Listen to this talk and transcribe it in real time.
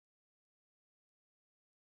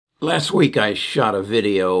Last week, I shot a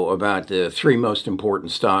video about the three most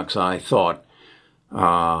important stocks I thought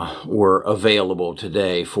were available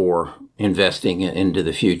today for investing into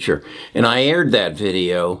the future. And I aired that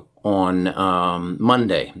video on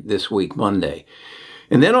Monday, this week, Monday.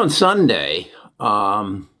 And then on Sunday,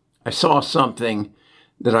 I saw something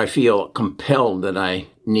that I feel compelled that I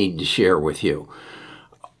need to share with you.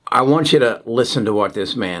 I want you to listen to what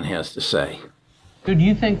this man has to say. So do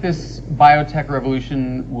you think this biotech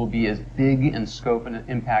revolution will be as big in scope and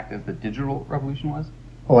impact as the digital revolution was?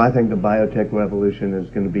 Oh, I think the biotech revolution is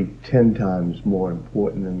going to be 10 times more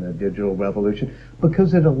important than the digital revolution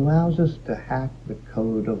because it allows us to hack the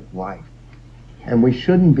code of life. And we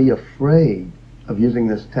shouldn't be afraid of using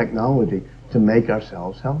this technology to make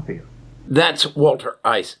ourselves healthier. That's Walter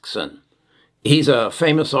Isaacson. He's a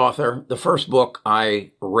famous author. The first book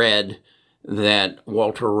I read that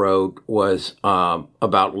Walter wrote was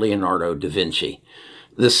about Leonardo da Vinci.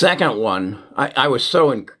 The second one, I was so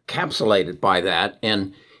encapsulated by that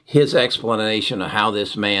and his explanation of how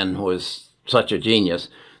this man was such a genius.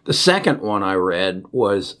 The second one I read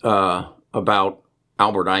was about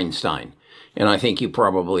Albert Einstein. And I think you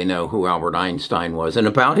probably know who Albert Einstein was, and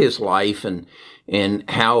about his life and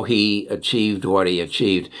how he achieved what he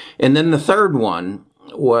achieved. And then the third one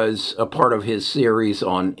was a part of his series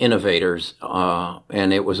on innovators,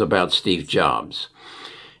 and it was about Steve Jobs.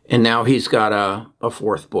 And now he's got a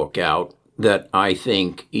fourth book out that I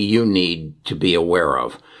think you need to be aware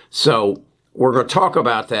of. So we're going to talk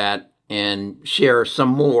about that and share some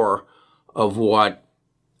more of what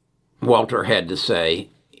Walter had to say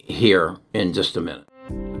here in just a minute.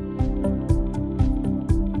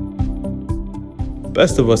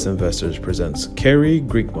 Best of Us Investors presents Kerry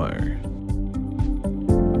Griegmeier.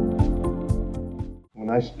 When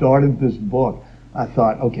I started this book, I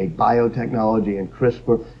thought, okay, biotechnology and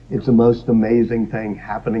CRISPR, it's the most amazing thing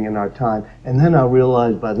happening in our time. And then I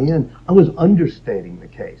realized by the end, I was understating the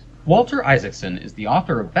case. Walter Isaacson is the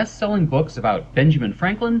author of best-selling books about Benjamin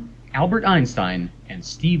Franklin, Albert Einstein, and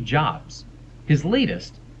Steve Jobs. His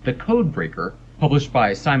latest, The Code Breaker, published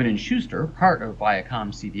by Simon & Schuster, part of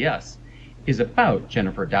Viacom CBS, is about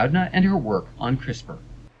Jennifer Doudna and her work on CRISPR.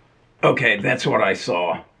 Okay, that's what I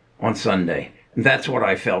saw on Sunday. That's what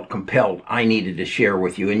I felt compelled I needed to share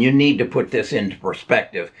with you. And you need to put this into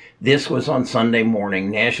perspective. This was on Sunday morning,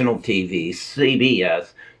 national TV,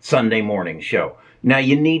 CBS, Sunday morning show. Now,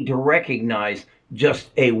 you need to recognize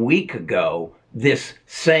just a week ago, this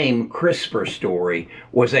same CRISPR story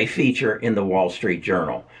was a feature in the Wall Street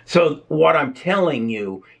Journal. So what I'm telling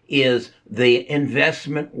you is the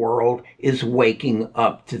investment world is waking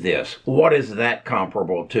up to this. What is that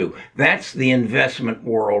comparable to? That's the investment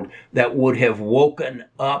world that would have woken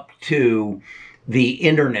up to the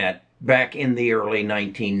internet back in the early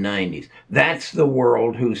 1990s. That's the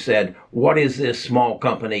world who said, what is this small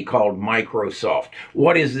company called Microsoft?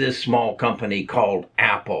 What is this small company called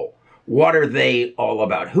Apple? What are they all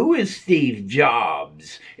about? Who is Steve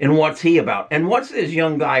Jobs and what's he about? And what's this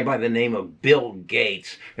young guy by the name of Bill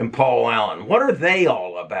Gates and Paul Allen? What are they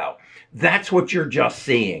all about? That's what you're just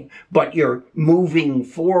seeing. But you're moving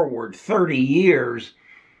forward 30 years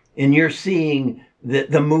and you're seeing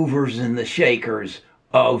the movers and the shakers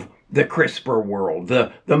of the CRISPR world,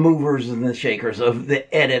 the movers and the shakers of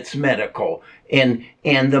the Edits Medical, and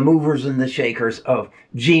the movers and the shakers of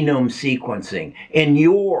genome sequencing. And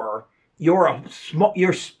you're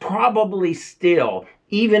probably still,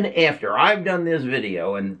 even after I've done this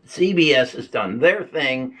video and CBS has done their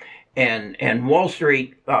thing and Wall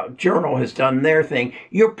Street Journal has done their thing,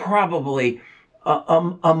 you're probably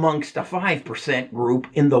amongst a 5% group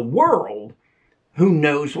in the world who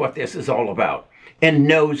knows what this is all about and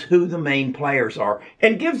knows who the main players are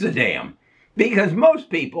and gives a damn. Because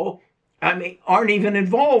most people, aren't even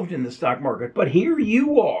involved in the stock market. But here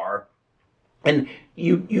you are, and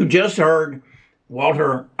you just heard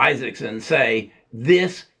Walter Isaacson say,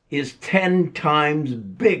 this is 10 times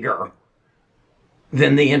bigger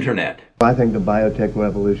than the internet. I think the biotech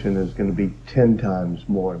revolution is going to be 10 times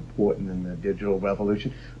more important than the digital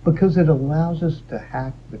revolution because it allows us to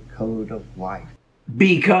hack the code of life.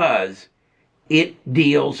 Because it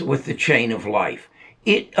deals with the chain of life.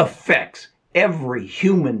 It affects every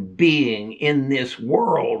human being in this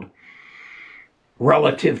world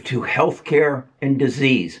relative to healthcare and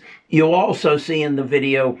disease. You'll also see in the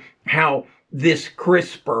video how this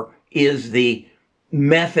CRISPR is the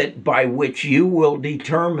method by which you will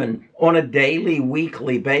determine on a daily,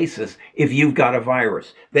 weekly basis if you've got a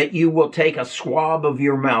virus. That you will take a swab of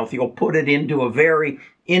your mouth, you'll put it into a very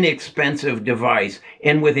inexpensive device,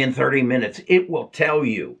 and within 30 minutes, it will tell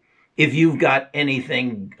you if you've got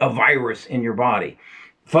anything, a virus in your body.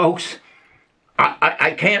 Folks,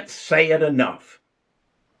 I can't say it enough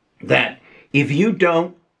that if you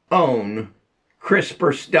don't own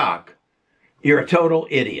CRISPR stock, you're a total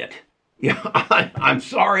idiot. Yeah, I'm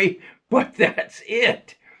sorry, but that's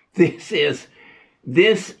it. This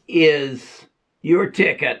is your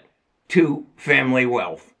ticket to family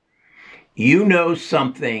wealth. You know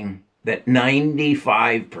something that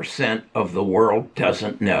 95% of the world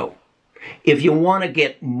doesn't know. If you want to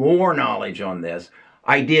get more knowledge on this,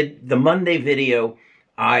 I did the Monday video.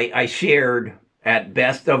 I shared at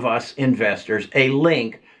Best of Us Investors a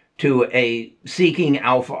link to a Seeking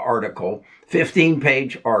Alpha article,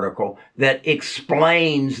 15-page article that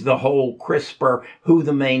explains the whole CRISPR, who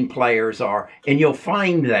the main players are, and you'll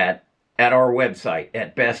find that at our website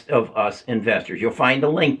at Best of Us Investors. You'll find a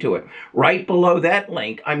link to it. Right below that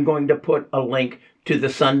link, I'm going to put a link to the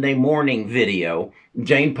Sunday morning video.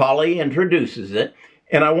 Jane Pauley introduces it,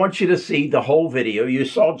 and I want you to see the whole video. You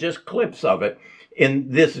saw just clips of it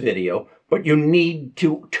in this video, but you need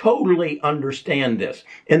to totally understand this.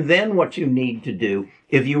 And then what you need to do,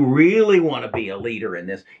 if you really want to be a leader in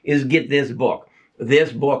this, is get this book.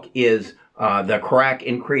 This book is The Crack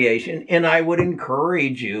in Creation, and I would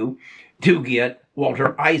encourage you to get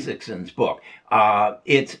Walter Isaacson's book.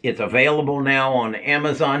 It's available now on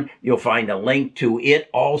Amazon. You'll find a link to it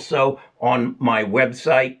also on my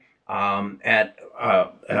website at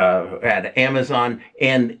Amazon,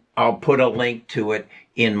 and I'll put a link to it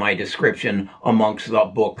in my description amongst the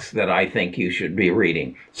books that I think you should be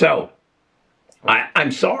reading. So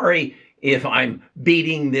I'm sorry if I'm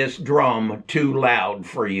beating this drum too loud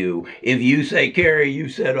for you. If you say, Kerry, you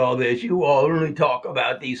said all this, you only talk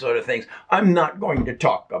about these sort of things. I'm not going to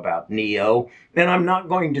talk about NEO, and I'm not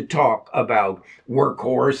going to talk about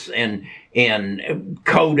Workhorse and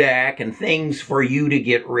Kodak and things for you to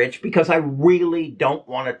get rich, because I really don't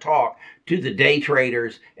want to talk to the day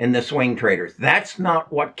traders and the swing traders. That's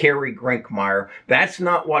not what Kerry Grinkmeyer, that's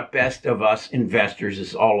not what Best of Us Investors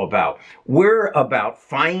is all about. We're about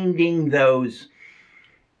finding those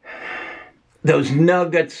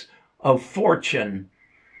nuggets of fortune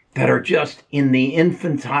that are just in the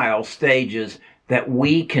infantile stages, that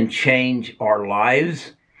we can change our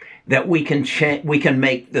lives, that we can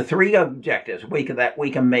make the three objectives, that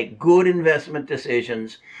we can make good investment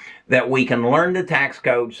decisions, that we can learn the tax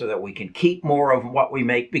code so that we can keep more of what we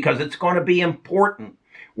make, because it's going to be important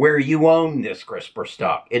where you own this CRISPR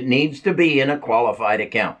stock. It needs to be in a qualified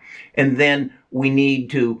account. And then we need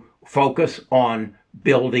to focus on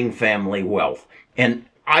building family wealth. And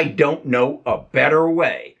I don't know a better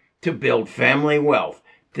way to build family wealth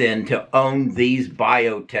than to own these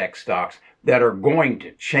biotech stocks that are going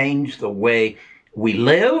to change the way we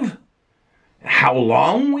live, how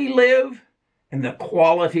long we live, and the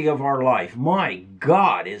quality of our life. My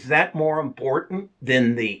God, is that more important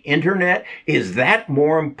than the internet? Is that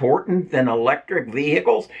more important than electric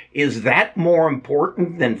vehicles? Is that more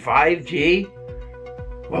important than 5G?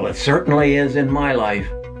 Well, it certainly is in my life,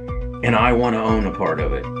 and I want to own a part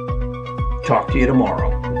of it. Talk to you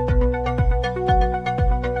tomorrow.